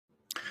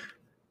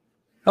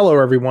Hello,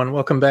 everyone.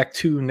 Welcome back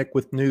to Nick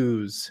with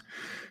News,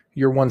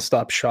 your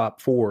one-stop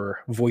shop for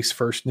Voice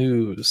First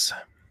News.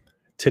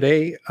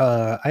 Today,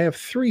 I have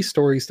three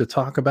stories to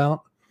talk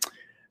about,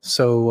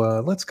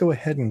 so let's go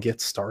ahead and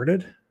get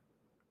started.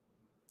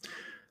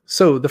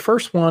 So the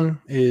first one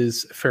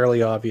is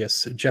fairly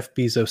obvious. Jeff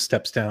Bezos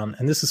steps down,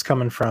 and this is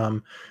coming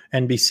from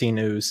NBC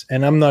News,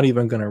 and I'm not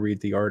even going to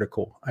read the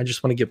article. I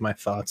just want to give my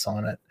thoughts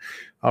on it.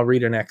 I'll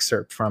read an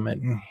excerpt from it,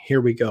 and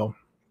here we go.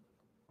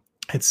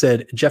 It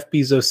said, Jeff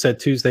Bezos said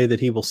Tuesday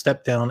that he will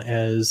step down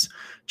as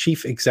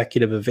chief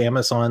executive of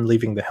Amazon,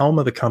 leaving the helm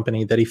of the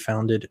company that he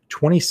founded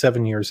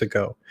 27 years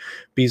ago.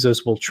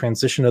 Bezos will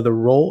transition to the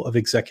role of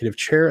executive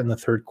chair in the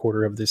third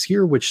quarter of this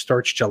year, which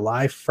starts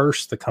July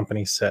 1st, the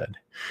company said.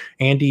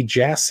 Andy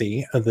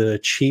Jassy, the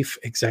chief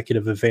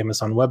executive of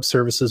Amazon Web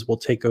Services, will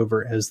take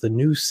over as the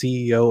new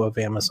CEO of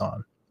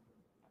Amazon.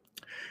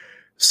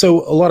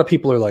 So a lot of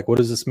people are like, what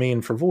does this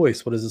mean for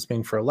voice? What does this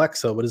mean for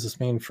Alexa? What does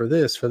this mean for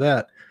this, for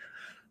that?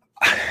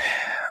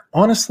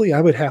 Honestly,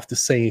 I would have to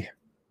say,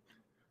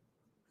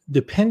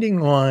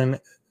 depending on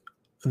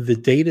the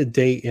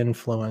day-to-day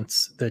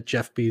influence that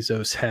Jeff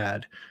Bezos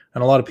had,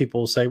 and a lot of people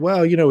will say,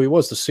 well, he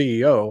was the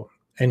CEO,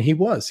 and he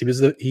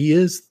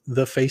is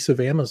the face of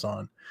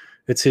Amazon.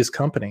 It's his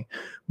company.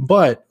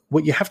 But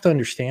what you have to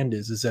understand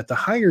is that the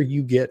higher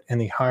you get in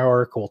the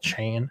hierarchical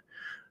chain,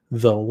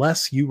 the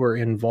less you are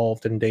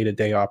involved in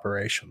day-to-day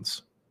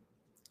operations.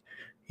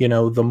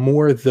 The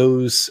more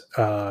those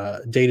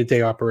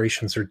day-to-day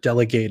operations are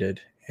delegated,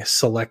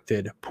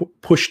 selected,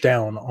 pushed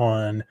down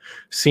on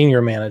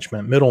senior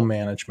management, middle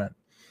management.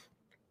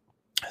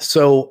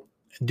 So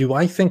do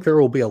I think there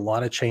will be a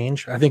lot of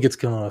change? I think it's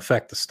going to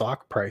affect the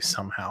stock price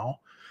somehow.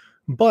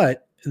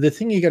 But the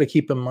thing you got to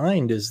keep in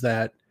mind is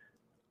that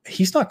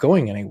he's not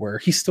going anywhere.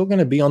 He's still going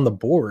to be on the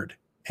board.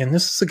 And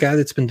this is a guy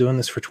that's been doing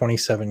this for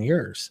 27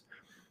 years.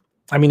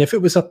 I mean, if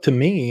it was up to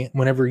me,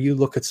 whenever you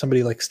look at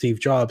somebody like Steve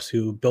Jobs,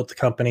 who built the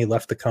company,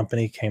 left the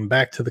company, came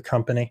back to the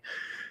company,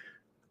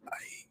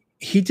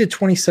 he did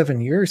 27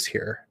 years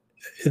here.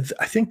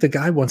 I think the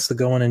guy wants to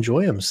go and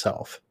enjoy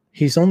himself.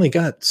 He's only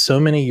got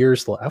so many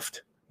years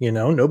left.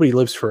 Nobody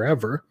lives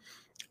forever.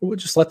 We'll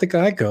just let the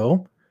guy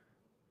go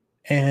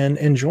and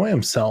enjoy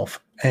himself.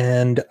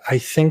 And I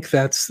think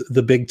that's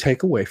the big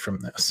takeaway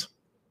from this.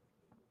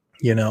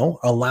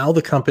 Allow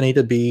the company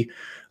to be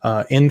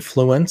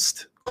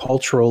influenced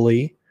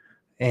culturally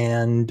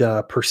and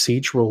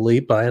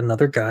procedurally by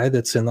another guy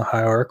that's in the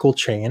hierarchical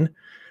chain,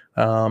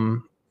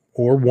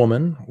 or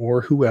woman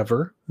or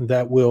whoever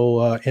that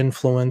will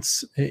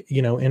influence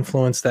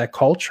that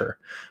culture.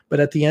 But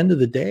at the end of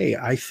the day,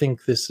 I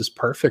think this is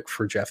perfect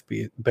for Jeff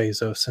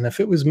Bezos. And if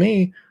it was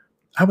me,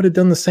 I would have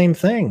done the same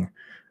thing.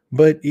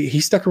 But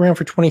he stuck around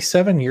for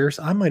 27 years.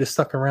 I might have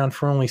stuck around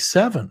for only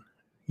 7,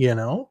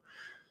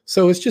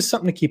 So it's just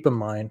something to keep in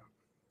mind.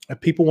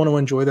 People want to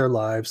enjoy their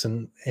lives,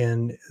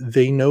 and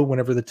they know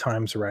whenever the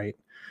time's right.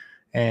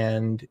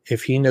 And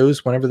if he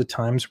knows whenever the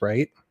time's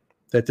right,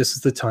 that this is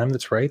the time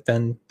that's right,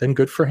 then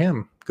good for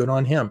him. Good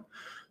on him.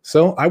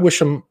 So I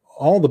wish him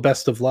all the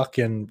best of luck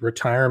in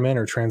retirement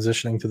or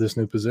transitioning to this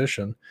new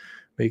position,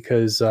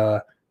 because,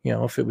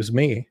 if it was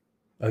me,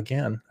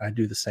 again, I'd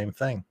do the same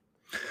thing.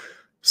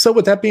 So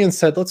with that being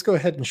said, let's go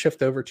ahead and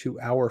shift over to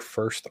our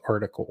first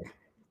article.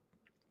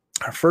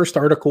 Our first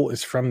article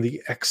is from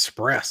the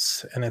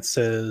Express, and it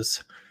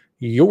says,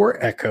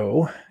 your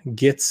Echo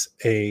gets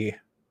a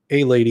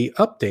lady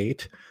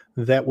update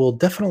that will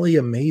definitely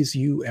amaze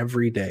you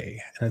every day.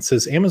 And it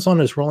says,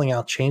 Amazon is rolling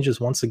out changes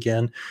once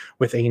again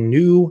with a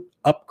new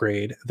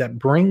upgrade that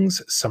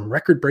brings some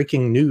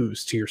record-breaking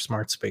news to your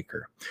smart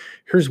speaker.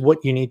 Here's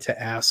what you need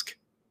to ask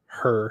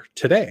her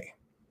today.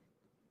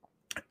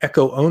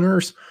 Echo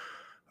owners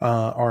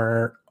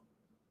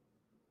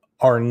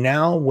are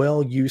now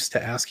well used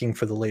to asking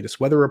for the latest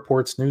weather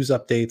reports, news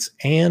updates,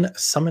 and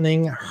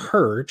summoning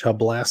her to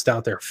blast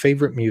out their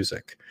favorite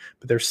music.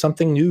 But there's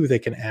something new they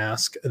can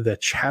ask the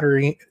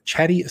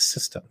chatty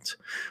assistant.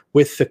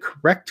 With the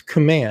correct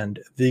command,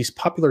 these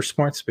popular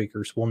smart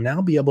speakers will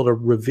now be able to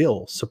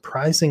reveal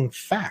surprising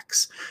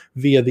facts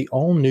via the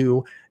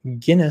all-new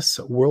Guinness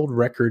World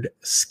Record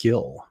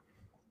skill.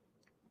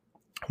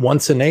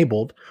 Once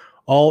enabled,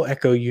 all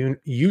Echo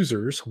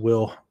users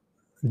will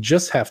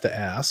just have to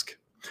ask,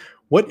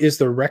 what is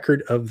the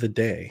record of the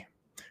day?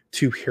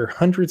 To hear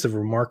hundreds of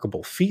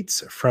remarkable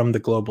feats from the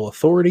global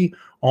authority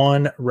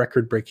on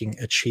record-breaking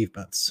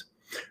achievements.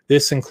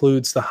 This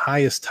includes the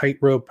highest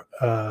tightrope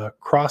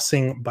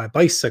crossing by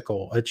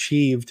bicycle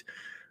achieved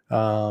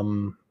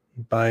and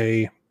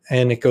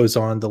it goes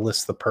on to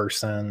list the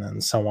person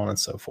and so on and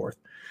so forth.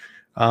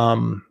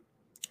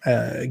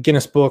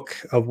 Guinness Book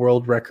of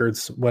World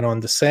Records went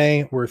on to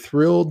say, we're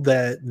thrilled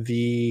that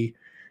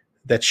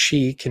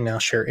she can now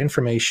share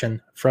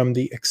information from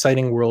the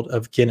exciting world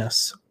of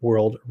Guinness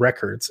World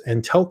Records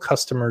and tell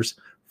customers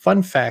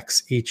fun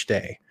facts each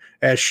day.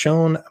 As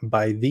shown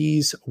by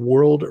these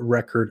world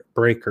record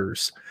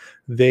breakers,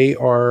 they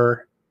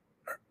are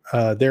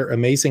they're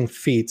amazing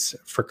feats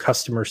for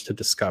customers to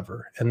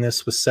discover. And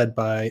this was said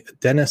by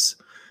Dennis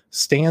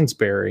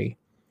Stansberry,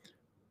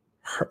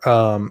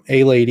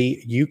 A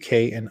Lady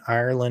UK and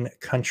Ireland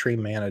country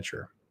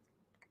manager.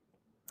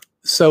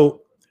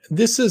 So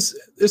this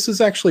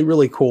is actually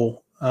really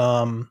cool.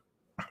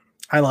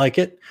 I like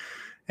it,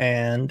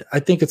 and I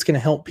think it's going to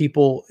help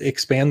people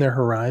expand their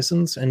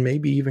horizons and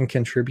maybe even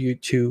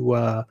contribute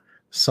to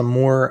some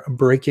more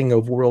breaking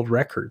of world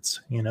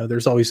records. You know,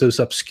 there's always those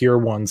obscure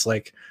ones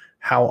like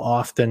how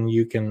often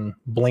you can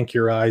blink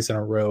your eyes in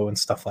a row and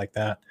stuff like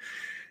that.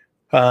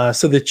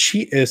 So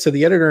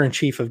the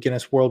editor-in-chief of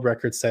Guinness World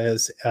Records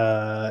says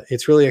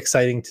it's really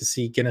exciting to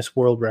see Guinness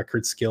World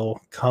Record skill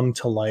come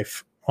to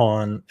life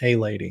on A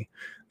Lady.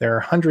 There are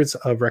hundreds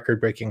of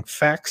record-breaking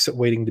facts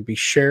waiting to be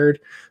shared,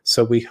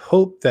 so we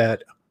hope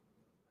that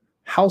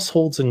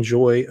households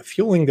enjoy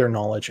fueling their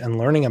knowledge and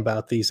learning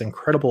about these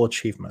incredible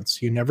achievements.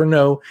 You never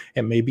know,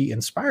 it may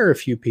inspire a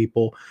few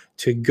people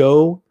to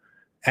go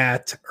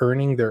at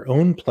earning their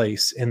own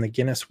place in the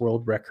Guinness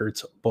World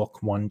Records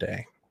book one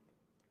day.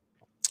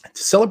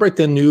 To celebrate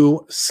the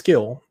new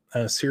skill,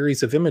 a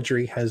series of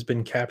imagery has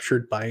been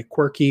captured by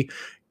quirky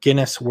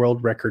Guinness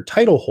World Record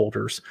title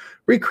holders,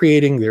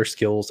 recreating their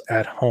skills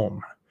at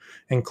home,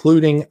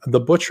 including the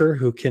butcher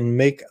who can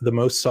make the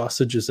most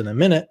sausages in a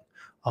minute,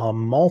 a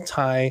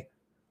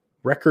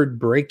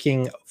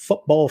multi-record-breaking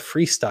football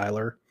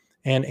freestyler,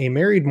 and a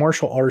married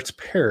martial arts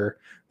pair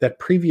that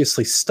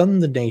previously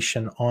stunned the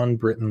nation on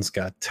Britain's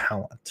Got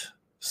Talent.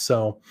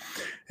 So,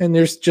 and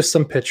there's just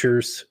some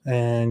pictures,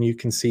 and you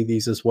can see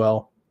these as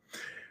well.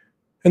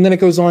 And then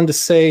it goes on to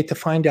say, to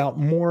find out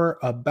more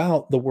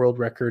about the world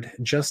record,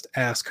 just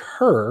ask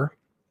her.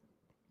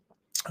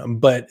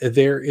 But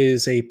there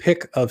is a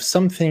pic of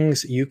some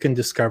things you can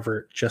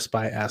discover just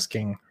by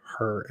asking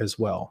her as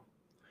well.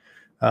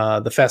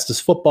 The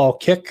fastest football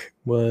kick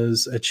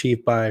was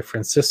achieved by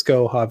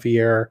Francisco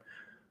Javier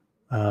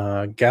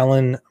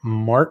Galán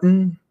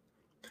Martin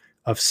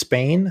of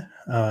Spain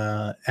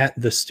at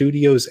the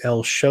Studios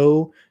El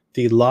Show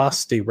de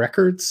los de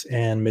Records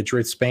in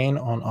Madrid, Spain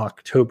on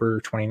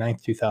October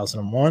 29th,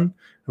 2001. It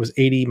was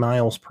 80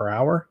 miles per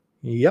hour.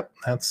 Yep,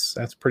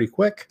 that's pretty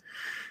quick.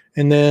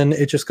 And then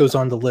it just goes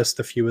on to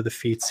list a few of the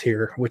feats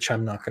here, which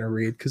I'm not going to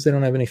read because they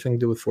don't have anything to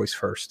do with voice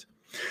first.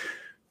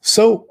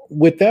 So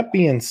with that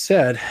being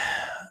said,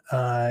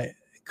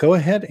 go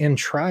ahead and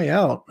try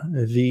out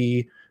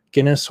the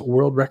Guinness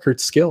World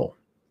Record skill.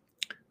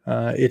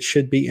 It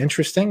should be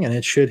interesting, and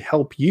it should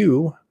help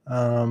you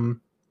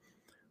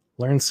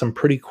learn some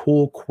pretty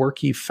cool,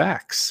 quirky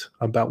facts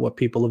about what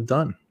people have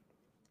done.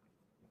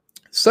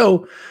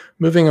 So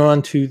moving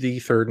on to the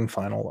third and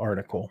final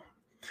article.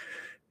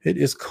 It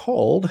is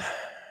called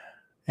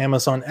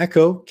Amazon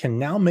Echo can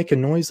now make a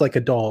noise like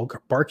a dog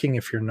barking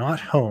if you're not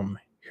home.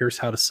 Here's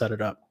how to set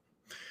it up.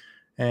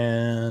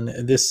 And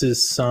this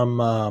is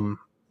some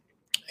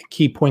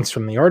key points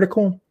from the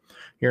article.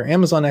 Your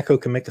Amazon Echo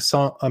can make a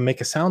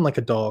sound like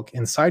a dog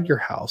inside your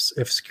house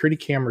if security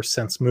cameras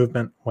sense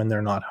movement when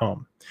they're not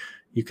home.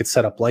 You could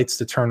set up lights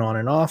to turn on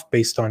and off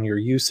based on your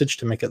usage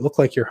to make it look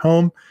like you're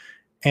home,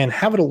 and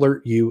have it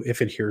alert you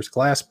if it hears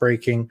glass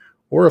breaking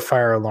or a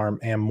fire alarm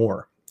and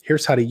more.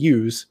 Here's how to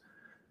use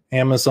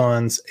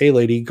Amazon's A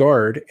Lady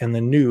Guard and the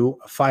new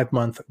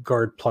 5-month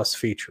Guard Plus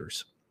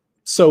features.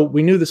 So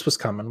we knew this was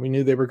coming. We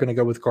knew they were going to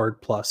go with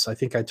Guard Plus. I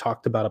think I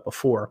talked about it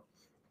before.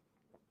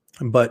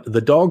 But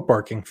the dog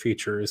barking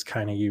feature is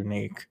kind of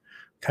unique,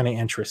 kind of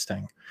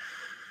interesting.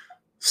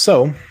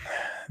 So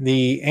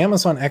the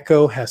Amazon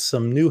Echo has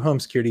some new home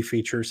security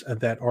features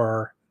that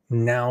are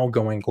now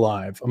going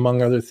live.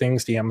 Among other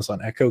things, the Amazon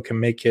Echo can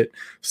make it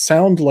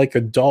sound like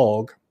a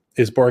dog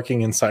is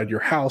barking inside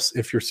your house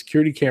if your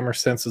security camera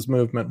senses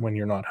movement when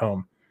you're not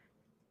home.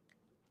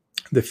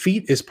 The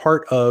feat is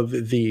part of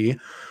the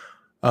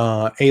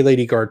A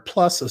Lady Guard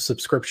Plus, a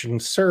subscription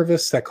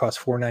service that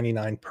costs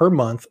 $4.99 per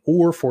month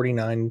or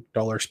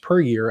 $49 per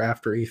year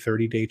after a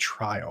 30-day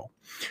trial.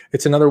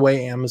 It's another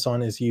way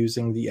Amazon is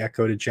using the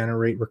Echo to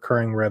generate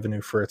recurring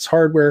revenue for its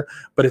hardware,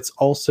 but it's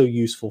also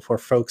useful for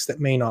folks that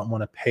may not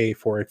want to pay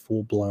for a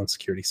full-blown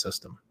security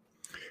system.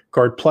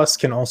 Guard Plus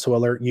can also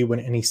alert you when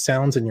any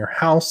sounds in your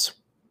house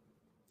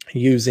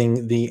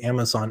using the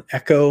Amazon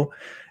Echo,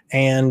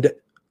 and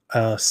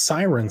a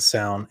siren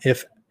sound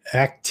if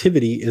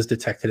activity is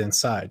detected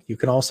inside. You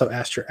can also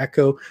ask your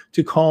Echo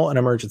to call an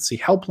emergency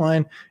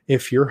helpline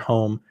if you're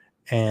home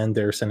and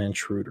there's an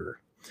intruder.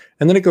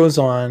 And then it goes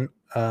on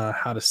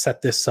how to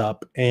set this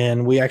up.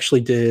 And we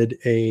actually did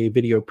a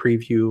video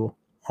preview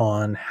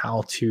on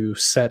how to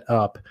set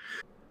up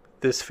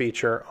this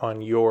feature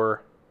on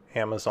your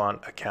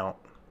Amazon account.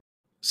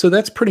 So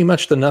that's pretty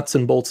much the nuts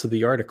and bolts of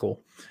the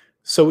article.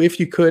 So if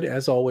you could,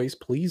 as always,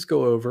 please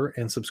go over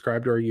and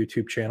subscribe to our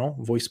YouTube channel,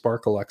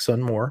 VoiceSpark, Alexa,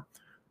 and more.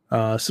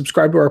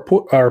 Subscribe to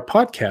our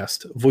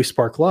podcast,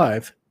 VoiceSpark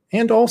Live,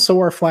 and also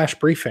our flash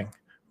briefing,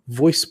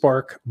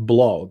 VoiceSpark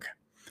Blog.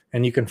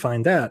 And you can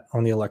find that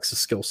on the Alexa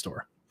Skill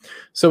Store.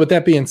 So with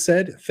that being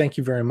said, thank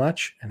you very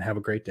much and have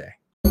a great day.